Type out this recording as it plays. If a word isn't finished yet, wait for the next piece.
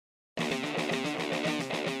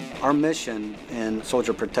Our mission in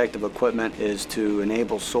Soldier Protective Equipment is to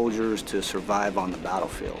enable soldiers to survive on the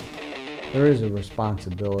battlefield. There is a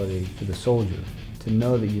responsibility to the soldier to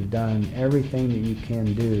know that you've done everything that you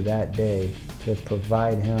can do that day to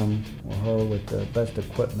provide him or her with the best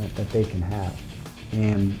equipment that they can have.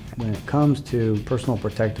 And when it comes to personal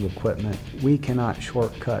protective equipment, we cannot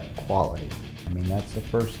shortcut quality. I mean, that's the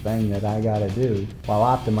first thing that I got to do while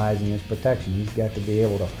optimizing his protection. He's got to be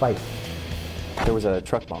able to fight. There was a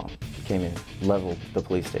truck bomb that came in, leveled the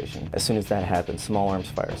police station. As soon as that happened, small arms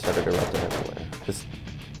fire started erupting everywhere. This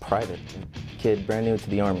private kid, brand new to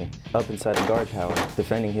the Army, up inside a guard tower,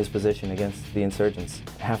 defending his position against the insurgents.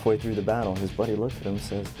 Halfway through the battle, his buddy looks at him and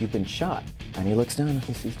says, "You've been shot." And he looks down and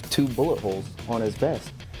he sees 2 bullet holes on his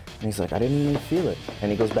vest. And he's like, "I didn't even feel it." And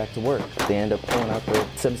he goes back to work. They end up pulling out the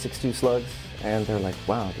 7.62 slugs, and they're like,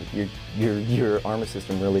 "Wow, dude, your armor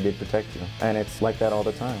system really did protect you." And it's like that all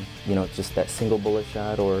the time. You know, just that single bullet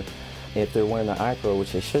shot, or if they're wearing the eye pro,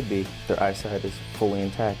 which they should be, their eyesight is fully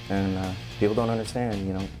intact. And people don't understand,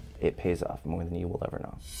 you know, it pays off more than you will ever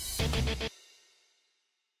know.